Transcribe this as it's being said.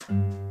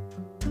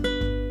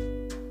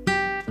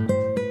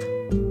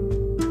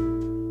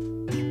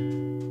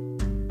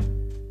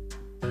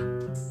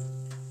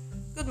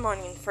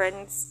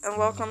friends, and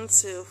welcome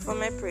to For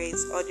My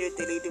Praise Audio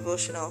Daily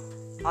Devotional.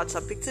 Our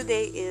topic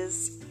today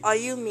is Are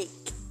You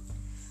Meek?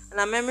 And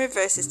our memory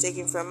verse is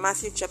taken from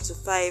Matthew chapter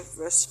 5,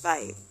 verse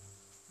 5.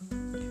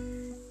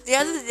 The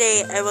other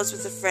day, I was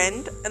with a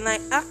friend and I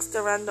asked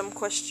a random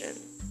question.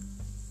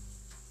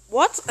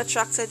 What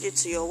attracted you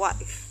to your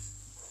wife?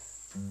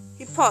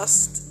 He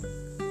paused,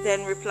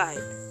 then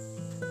replied,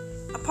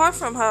 apart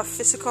from her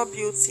physical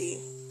beauty,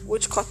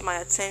 which caught my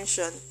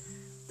attention,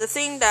 the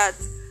thing that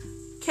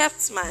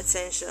kept my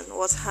attention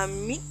was her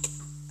meek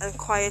and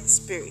quiet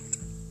spirit.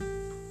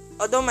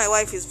 Although my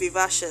wife is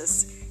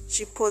vivacious,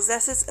 she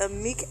possesses a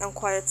meek and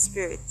quiet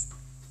spirit,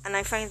 and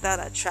I find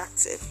that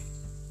attractive.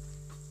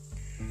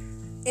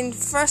 In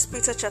 1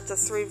 Peter chapter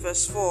 3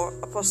 verse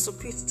 4, Apostle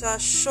Peter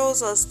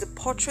shows us the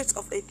portrait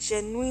of a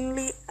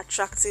genuinely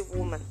attractive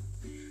woman.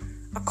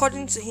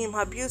 According to him,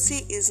 her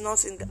beauty is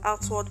not in the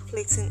outward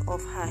plaiting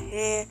of her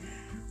hair,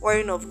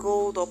 wearing of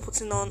gold, or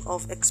putting on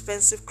of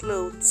expensive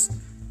clothes,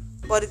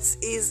 but it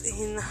is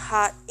in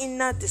her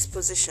inner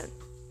disposition,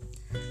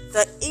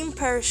 the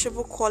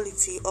imperishable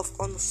quality of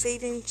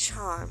unfading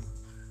charm,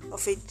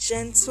 of a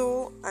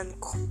gentle and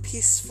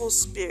peaceful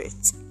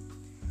spirit,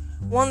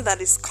 one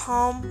that is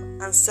calm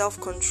and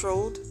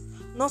self-controlled,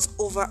 not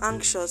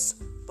over-anxious,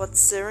 but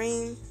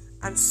serene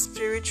and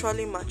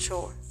spiritually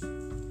mature.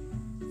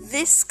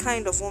 This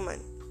kind of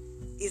woman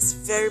is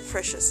very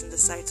precious in the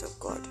sight of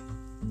God.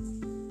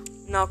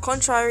 Now,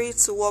 contrary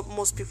to what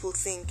most people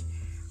think,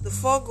 the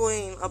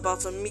foregoing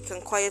about a meek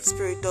and quiet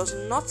spirit does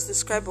not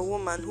describe a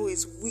woman who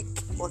is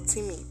weak or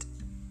timid.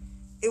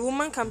 A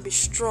woman can be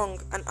strong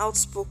and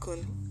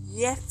outspoken,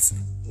 yet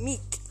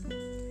meek.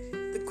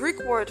 The Greek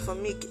word for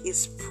meek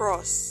is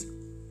pros.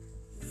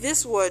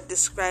 This word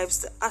describes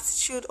the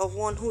attitude of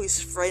one who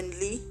is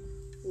friendly,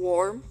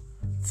 warm,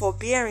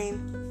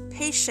 forbearing,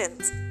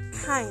 patient,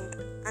 kind,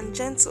 and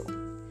gentle.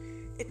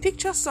 It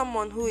pictures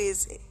someone who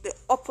is the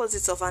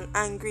opposite of an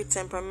angry,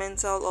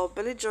 temperamental, or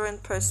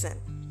belligerent person.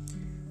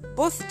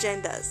 Both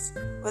genders,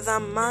 whether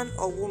man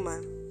or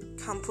woman,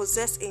 can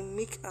possess a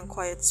meek and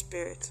quiet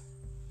spirit.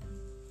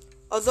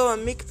 Although a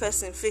meek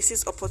person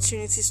faces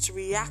opportunities to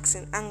react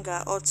in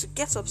anger or to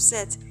get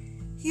upset,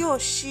 he or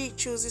she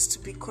chooses to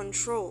be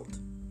controlled,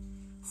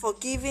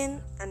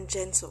 forgiving, and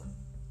gentle.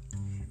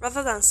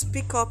 Rather than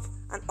speak up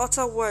and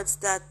utter words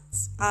that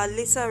are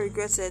later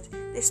regretted,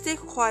 they stay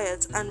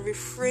quiet and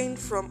refrain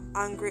from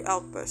angry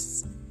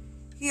outbursts.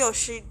 He or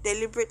she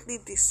deliberately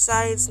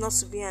decides not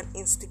to be an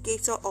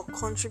instigator or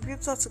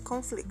contributor to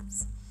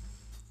conflicts,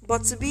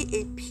 but to be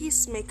a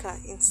peacemaker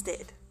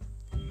instead.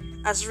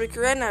 As Rick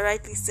Renner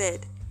rightly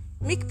said,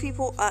 meek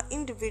people are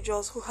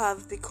individuals who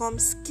have become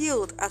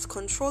skilled at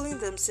controlling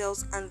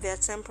themselves and their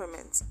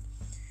temperament.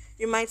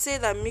 You might say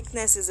that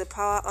meekness is a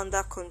power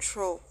under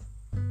control.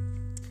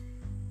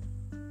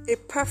 A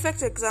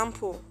perfect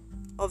example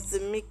of the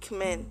meek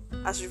men,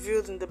 as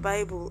revealed in the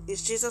Bible,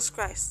 is Jesus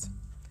Christ.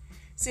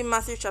 See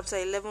Matthew chapter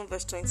 11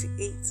 verse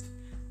 28,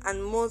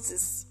 and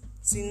Moses,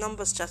 see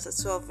Numbers chapter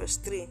 12 verse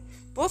 3.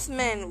 Both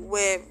men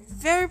were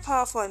very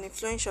powerful and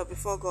influential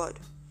before God.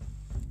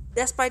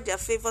 Despite their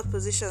favored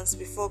positions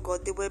before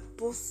God, they were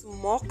both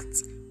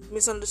mocked,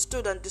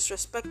 misunderstood, and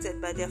disrespected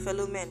by their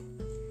fellow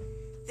men.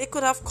 They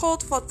could have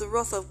called forth the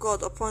wrath of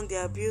God upon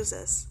their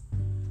abusers,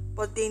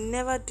 but they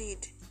never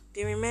did.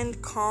 They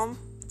remained calm,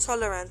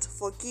 tolerant,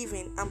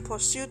 forgiving, and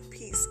pursued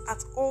peace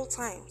at all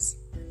times.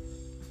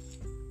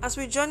 As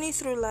we journey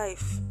through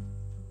life,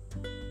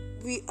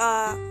 we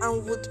are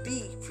and would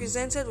be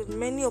presented with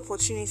many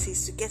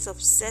opportunities to get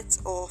upset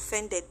or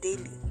offended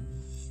daily.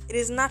 It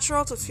is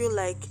natural to feel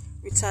like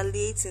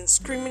retaliating,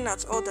 screaming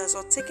at others,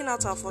 or taking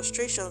out our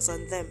frustrations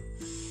on them.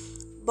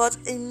 But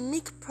a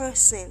meek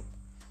person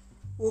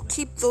will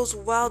keep those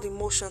wild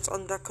emotions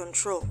under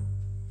control.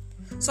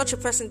 Such a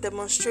person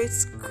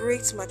demonstrates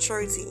great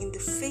maturity in the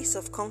face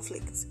of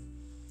conflict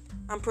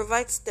and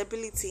provides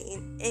stability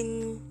in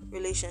any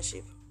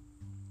relationship.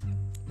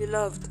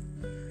 Beloved,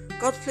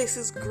 God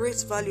places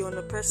great value on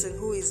a person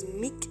who is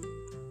meek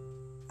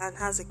and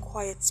has a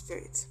quiet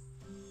spirit.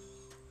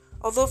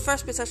 Although 1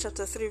 Peter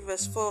chapter 3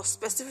 verse 4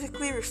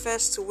 specifically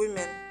refers to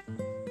women,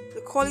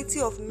 the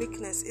quality of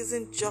meekness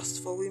isn't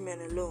just for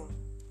women alone.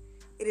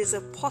 It is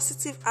a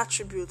positive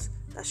attribute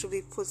that should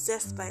be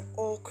possessed by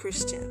all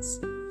Christians.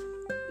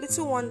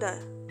 Little wonder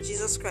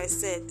Jesus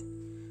Christ said,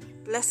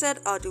 "Blessed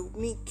are the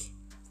meek,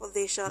 for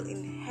they shall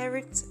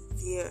inherit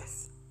the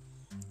earth."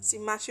 See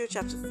Matthew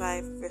chapter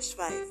 5 verse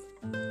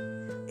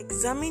 5.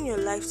 Examine your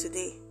life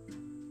today.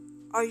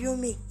 Are you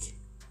meek?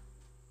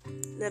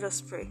 Let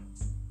us pray.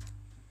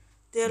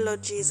 Dear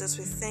Lord Jesus,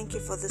 we thank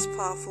you for this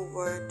powerful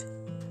word.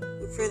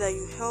 We pray that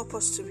you help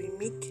us to be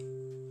meek.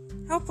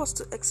 Help us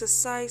to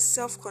exercise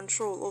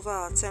self-control over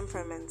our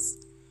temperaments.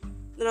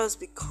 Let us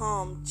be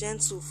calm,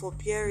 gentle,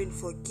 forbearing,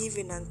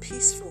 forgiving, and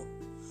peaceful.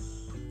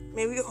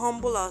 May we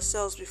humble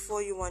ourselves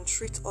before you and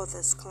treat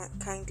others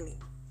kindly.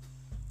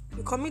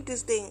 We commit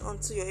this day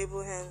unto your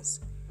able hands.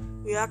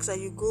 We ask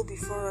that you go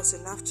before us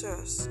and after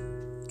us.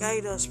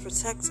 Guide us,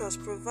 protect us,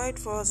 provide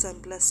for us,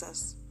 and bless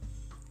us.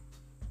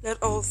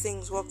 Let all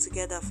things work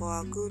together for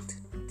our good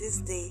this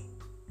day,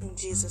 in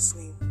Jesus'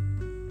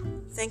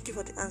 name. Thank you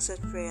for the answered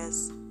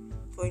prayers.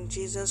 For in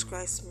Jesus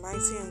Christ's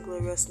mighty and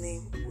glorious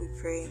name we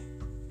pray.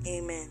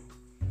 Amen.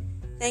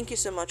 Thank you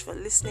so much for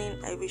listening.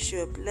 I wish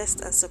you a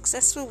blessed and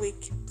successful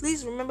week.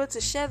 Please remember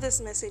to share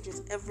this message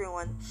with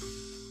everyone.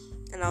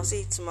 And I'll see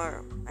you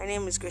tomorrow. My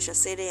name is Gracia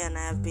Sede and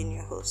I have been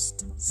your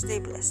host. Stay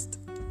blessed.